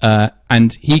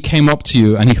 and he came up to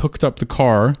you, and he hooked up the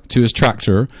car to his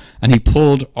tractor, and he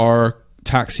pulled our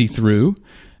taxi through.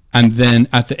 And then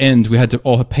at the end, we had to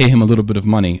all pay him a little bit of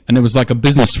money, and it was like a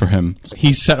business for him. So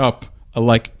he set up a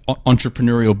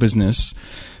entrepreneurial business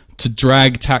to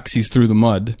drag taxis through the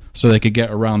mud so they could get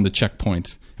around the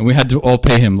checkpoint, and we had to all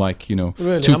pay him Really?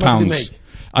 £2. How much did he make?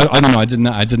 I don't know.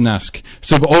 I didn't ask.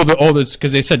 So, but all the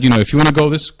because they said, if you want to go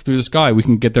through this guy, we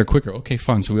can get there quicker. Okay,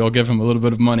 fine. So we all give him a little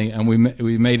bit of money, and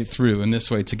we made it through in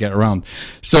this way to get around.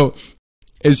 So.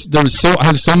 I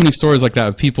have so many stories like that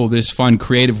of people that just find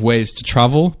creative ways to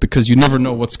travel, because you never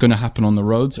know what's going to happen on the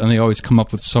roads, and they always come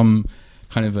up with some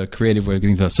kind of a creative way of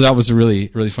getting there. So that was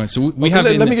really, really fun. So we have.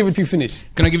 Let me give it to you. Finish.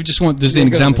 Can I give you just one? There's an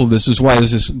example. This is why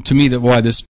this is to me why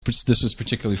this was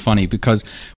particularly funny, because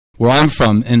where I'm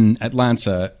from in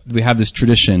Atlanta, we have this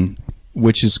tradition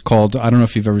which is called, I don't know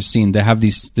if you've ever seen. They have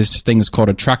this thing is called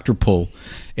a tractor pull.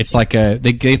 It's like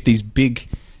they get these big.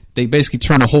 They basically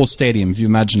turn a whole stadium, if you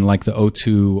imagine like the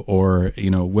O2 or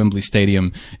Wembley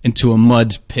Stadium, into a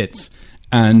mud pit,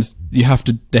 and they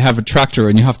have a tractor,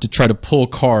 and you have to try to pull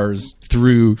cars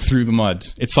through the mud.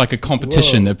 It's like a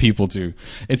competition that people do.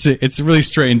 It's a really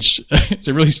strange it's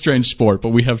a really strange sport, but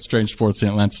we have strange sports in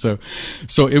Atlanta.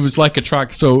 So it was like a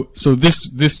track. So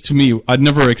this to me, I'd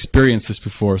never experienced this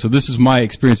before. So this is my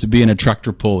experience of being a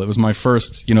tractor pull. It was my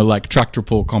first tractor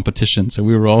pull competition. So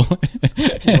we were all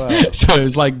so it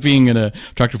was like being in a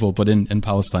tractor pull, but in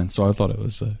Palestine. So I thought it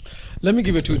was. Let me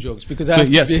give you 2 jokes, because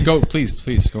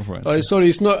please go for it. Sorry,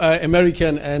 it's not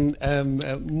American and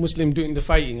Muslim doing the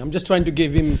fighting. I'm just trying to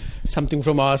give him something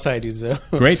from our side as well.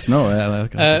 Great, no, I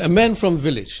like a man from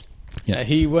village. Yeah.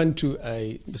 He went to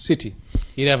a city.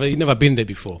 He never been there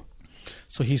before,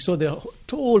 so he saw the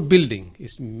tall building.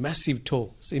 It's massive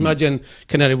tall. So imagine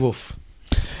Canary Wharf.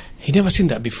 He never seen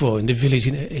that before in the village.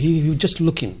 He was just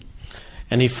looking,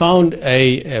 and he found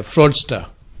a fraudster.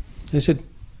 He said.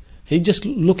 He's just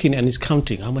looking and he's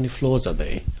counting how many floors are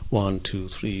there. 1, 2,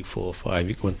 3, 4,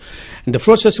 5. And the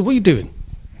fraudster said, "What are you doing?"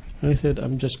 And I said,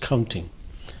 "I'm just counting."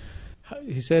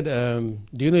 He said,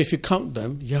 "Do you know if you count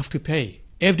them, you have to pay.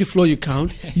 Every floor you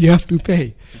count, you have to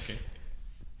pay." Okay.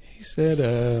 He said,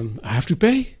 "I have to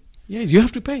pay?" "Yes, you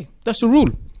have to pay. That's the rule.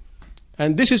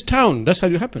 And this is town. That's how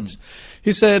it happens."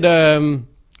 He said,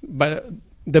 "But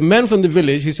the man from the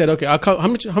village," he said, "Okay, I'll count.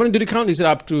 How many did you count?" He said,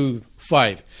 "Up to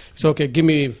 5. So, okay, give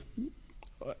me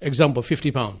example,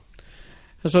 £50.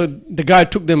 And so the guy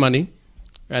took the money,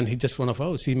 And he just went off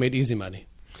house. He made easy money.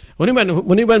 When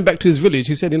he went back to his village,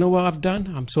 he said, "You know what I've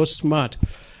done? I'm so smart.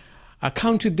 I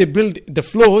counted the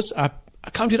floors. I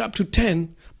counted up to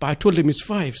 10, but I told him it's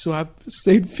 5, so I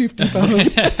saved £50."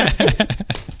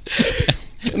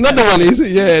 Another one is,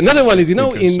 in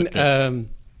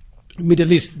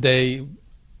Middle East,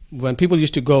 when people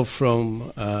used to go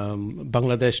from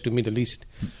Bangladesh to Middle East,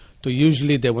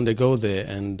 usually when they go there,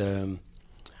 and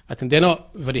I think they're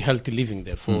not very healthy living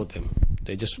there for them.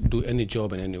 They just do any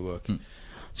job and any work.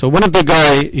 So one of the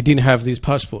guy, he didn't have his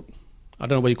passport. I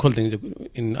don't know what you call things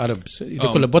in Arab. They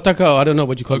call it botaka, or I don't know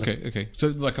what you call it. Okay. So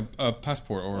like a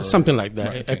passport or something like that,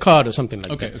 right, a card or something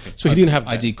like that. Okay. So he didn't have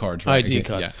that. ID card. Right? ID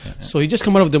card. Yeah. So he just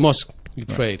come out of the mosque. He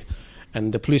prayed,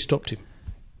 and the police stopped him.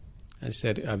 And he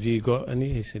said, "Have you got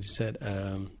any?" He said,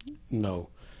 "No."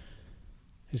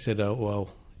 He said, "Well,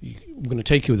 we're going to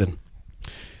take you then."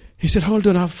 He said, "Hold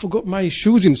on, I forgot my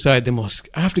shoes inside the mosque.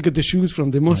 I have to get the shoes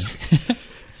from the mosque."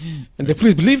 And the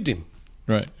police believed him.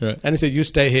 Right. And he said, "You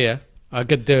stay here. I'll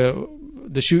get the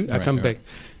shoe. I come back."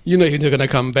 You know he's not going to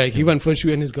come back. He went for a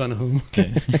shoe and he's gone home.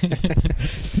 Okay.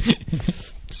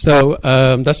 So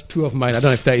that's 2 of mine. I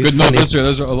don't know if that is good. Funny. No,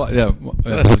 those are a lot. Yeah,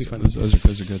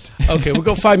 those are good. Okay, we've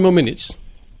got 5 more minutes.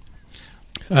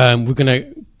 We're going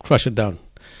to crush it down.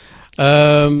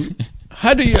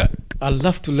 How do you? I'd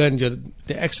love to learn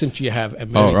the accent you have.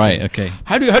 American. Oh, right. Okay.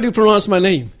 How do you pronounce my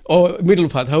name? Or middle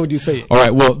part? How would you say it? All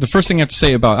right. Well, the first thing I have to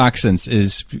say about accents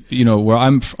is, where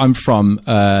I'm from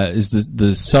is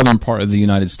the southern part of the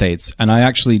United States, and I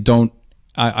actually don't.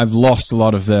 I've lost a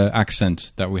lot of the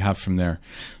accent that we have from there.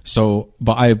 So,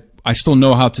 but I still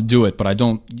know how to do it, but I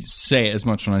don't say it as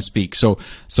much when I speak. So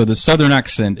the southern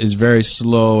accent is very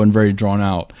slow and very drawn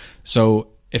out. So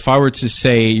if I were to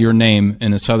say your name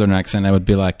in a southern accent, I would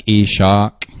be like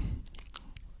Ishaq.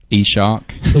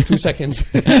 So 2 seconds.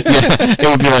 Yeah, it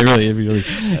would be like really.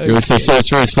 Okay. It was so it's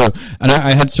very slow. And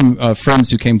I had some friends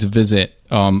who came to visit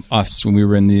us when we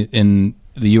were in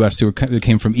the US. They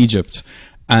came from Egypt,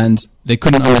 and they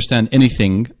couldn't understand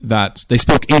anything that they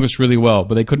spoke English really well,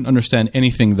 but they couldn't understand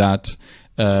anything that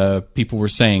people were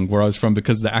saying where I was from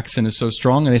because the accent is so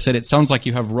strong. And they said, "It sounds like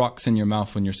you have rocks in your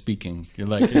mouth when you're speaking. You're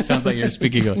like, it sounds like you're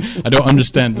speaking. I don't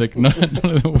understand none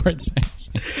of the words."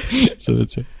 So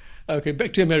that's it. Okay,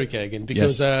 back to America again,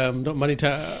 because yes.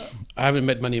 I haven't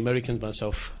met many Americans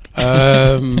myself.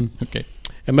 Okay,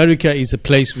 America is a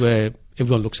place where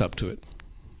everyone looks up to it.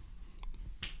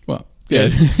 Well, yeah,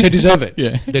 they deserve it.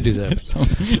 Yeah, they deserve it.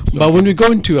 But when we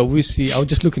go into it, we see. I was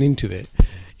just looking into it.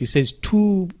 It says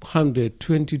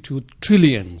 222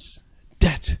 trillions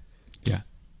debt. Yeah,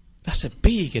 that's a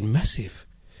big and massive.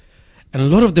 And a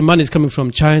lot of the money is coming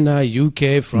from China,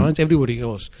 UK, France, everybody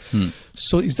else.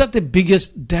 So is that the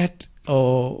biggest debt,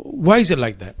 or why is it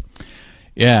like that?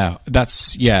 Yeah,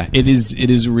 it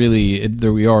is really,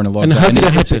 there we are in a lot and of debt. And how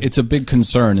did it happen? It's a big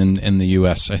concern in the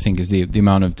US, I think, is the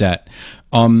amount of debt.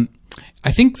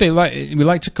 I think we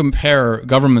like to compare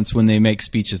governments when they make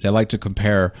speeches, they like to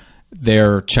compare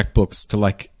their checkbooks to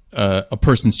like a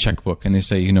person's checkbook, and they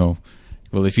say,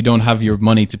 well, if you don't have your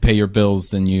money to pay your bills,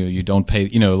 then you don't pay.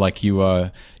 You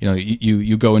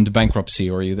go into bankruptcy,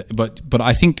 but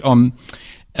I think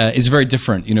it's very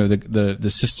different. The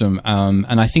system,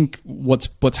 and I think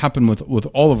what's happened with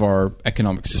all of our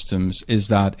economic systems is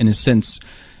that, in a sense,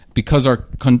 because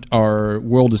our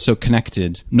world is so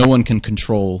connected, no one can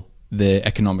control the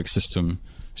economic system.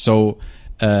 So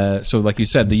like you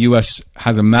said, the U.S.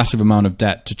 has a massive amount of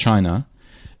debt to China.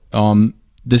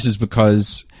 This is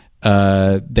because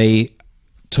they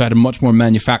had much more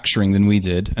manufacturing than we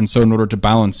did, and so in order to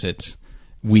balance it,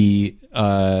 we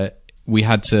had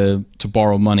to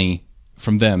borrow money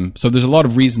from them. So there's a lot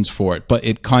of reasons for it, but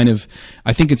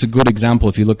I think it's a good example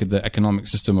if you look at the economic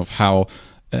system of how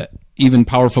even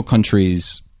powerful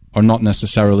countries are not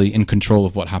necessarily in control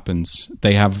of what happens.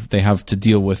 They have to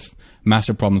deal with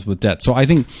massive problems with debt. So I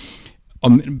think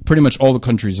pretty much all the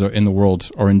countries in the world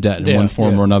are in debt in one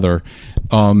form or another.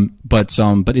 But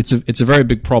it's a very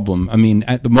big problem. I mean,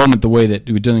 at the moment, the way that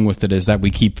we're dealing with it is that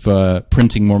we keep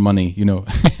printing more money,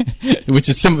 which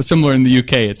is similar in the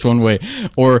UK. It's one way,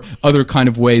 or other kind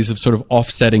of ways of sort of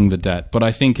offsetting the debt. But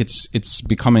I think it's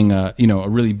becoming a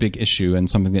really big issue and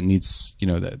something that needs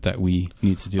that we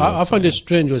need to do. I find it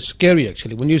strange or scary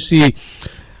actually when you see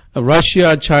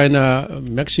Russia, China,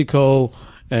 Mexico,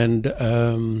 and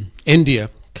India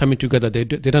coming together. They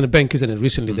done a bank, isn't it?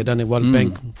 Recently, they done a World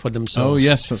Bank for themselves. Oh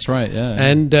yes, that's right. Yeah,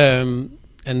 and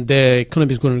their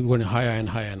economy is going higher and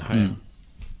higher and higher.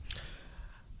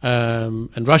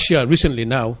 And Russia recently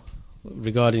now,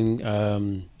 regarding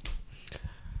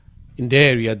in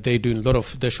their area,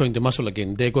 they're showing the muscle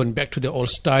again. They're going back to their old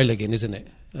style again, isn't it?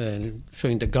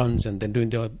 showing the guns and then doing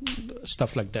the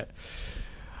stuff like that.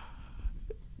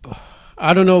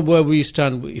 I don't know where we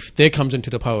stand if they comes into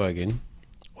the power again,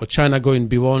 or China going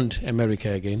beyond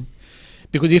America again.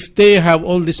 Because if they have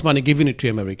all this money, giving it to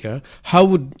America, how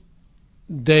would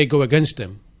they go against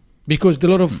them? Because a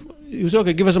lot of it was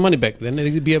okay, give us the money back, then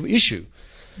it would be an issue.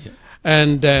 Yeah.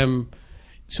 And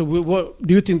so, what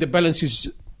do you think the balance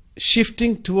is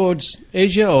shifting towards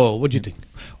Asia, or what do you think?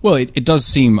 Well, it does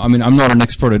seem. I mean, I'm not an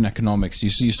expert in economics.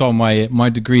 You saw my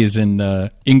degree is in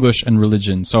English and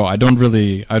religion, so I don't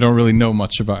really know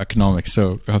much about economics.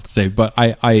 So I have to say, but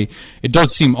it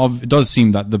does seem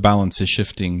that the balance is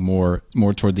shifting more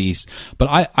toward the east.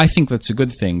 But I think that's a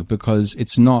good thing, because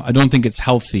it's not. I don't think it's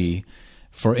healthy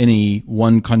for any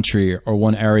one country or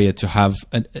one area to have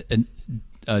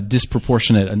a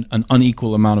disproportionate, an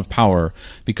unequal amount of power,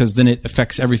 because then it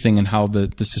affects everything and how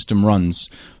the system runs.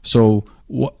 So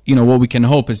what we can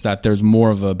hope is that there's more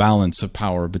of a balance of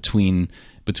power between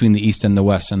the East and the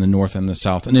West and the North and the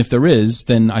South. And if there is,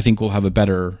 then I think we'll have a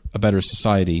better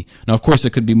society. Now, of course,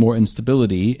 there could be more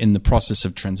instability in the process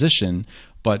of transition,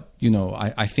 but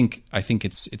I think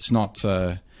it's not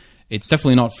it's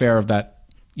definitely not fair that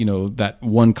that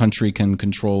one country can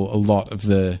control a lot of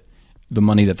the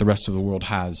money that the rest of the world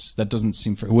has. That doesn't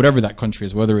seem fair. Whatever that country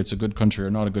is, whether it's a good country or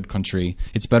not a good country,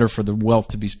 it's better for the wealth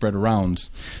to be spread around.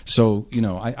 So,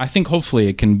 I think hopefully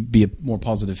it can be a more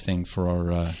positive thing for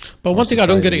our But one thing I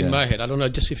don't get in my head, I don't know,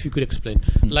 just if you could explain.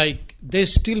 Like, they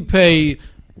still pay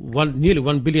nearly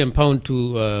 £1 billion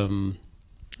to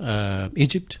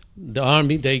Egypt, the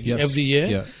army, they give every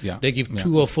year. They give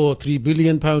 2 or 4, £3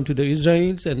 billion to the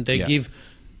Israelis, and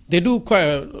they do quite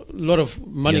a lot of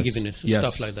money giving it,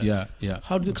 stuff like that.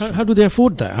 How do they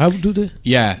afford that? How do they?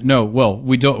 Well,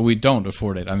 we don't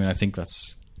afford it. I mean, I think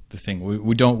that's the thing.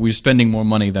 We're spending more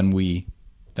money than we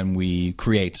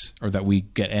create, or that we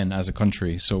get in as a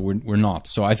country. So we're not.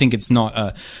 So I think it's not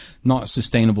a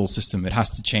sustainable system. It has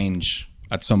to change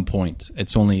at some point.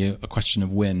 It's only a question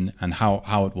of when and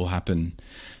how it will happen.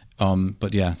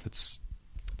 But yeah, it's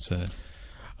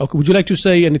Okay, would you like to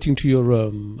say anything to your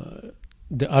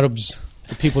the Arabs,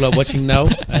 the people are watching now,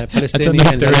 Palestinian?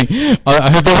 I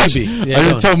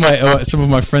told some of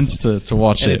my friends to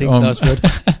watch it. That's good.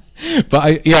 But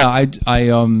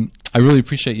I really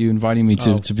appreciate you inviting me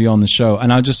to be on the show,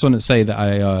 and I just want to say that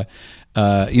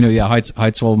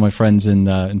hi to all of my friends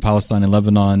in Palestine and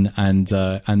Lebanon and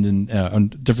in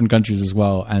different countries as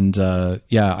well, and I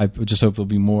just hope there'll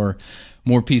be more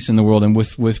peace in the world, and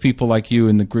with people like you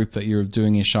in the group that you're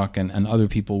doing, Ishaq, and other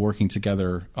people working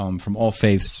together from all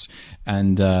faiths,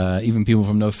 and even people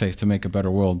from no faith, to make a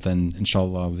better world, then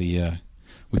inshallah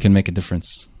we can make a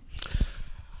difference.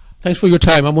 Thanks for your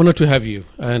time. I'm honored to have you,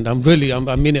 and I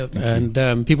mean it.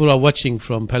 And people are watching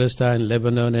from Palestine,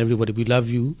 Lebanon, everybody. We love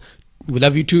you. We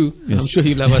love you too. Yes. I'm sure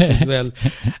you love us as well.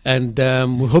 And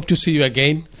we hope to see you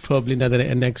again, probably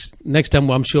next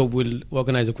time. I'm sure we'll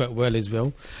organize it quite well as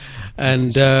well.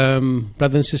 And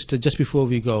brother and sister, just before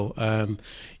we go,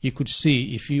 you could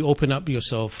see, if you open up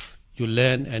yourself, you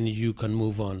learn and you can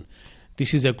move on.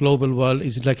 This is a global world.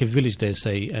 It's like a village, they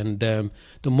say. And the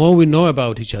more we know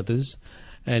about each other's,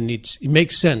 and it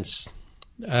makes sense.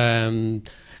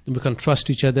 We can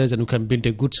trust each other, and we can build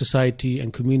a good society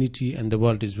and community and the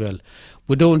world as well.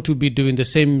 We don't want to be doing the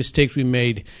same mistake we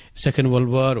made Second World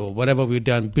War or whatever we've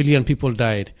done. Billion people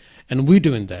died, and we're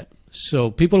doing that. So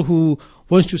people who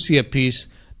wants to see a peace,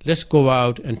 let's go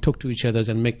out and talk to each other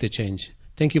and make the change.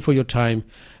 Thank you for your time,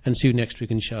 and see you next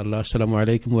week, inshallah. Assalamu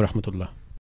alaikum wa rahmatullah.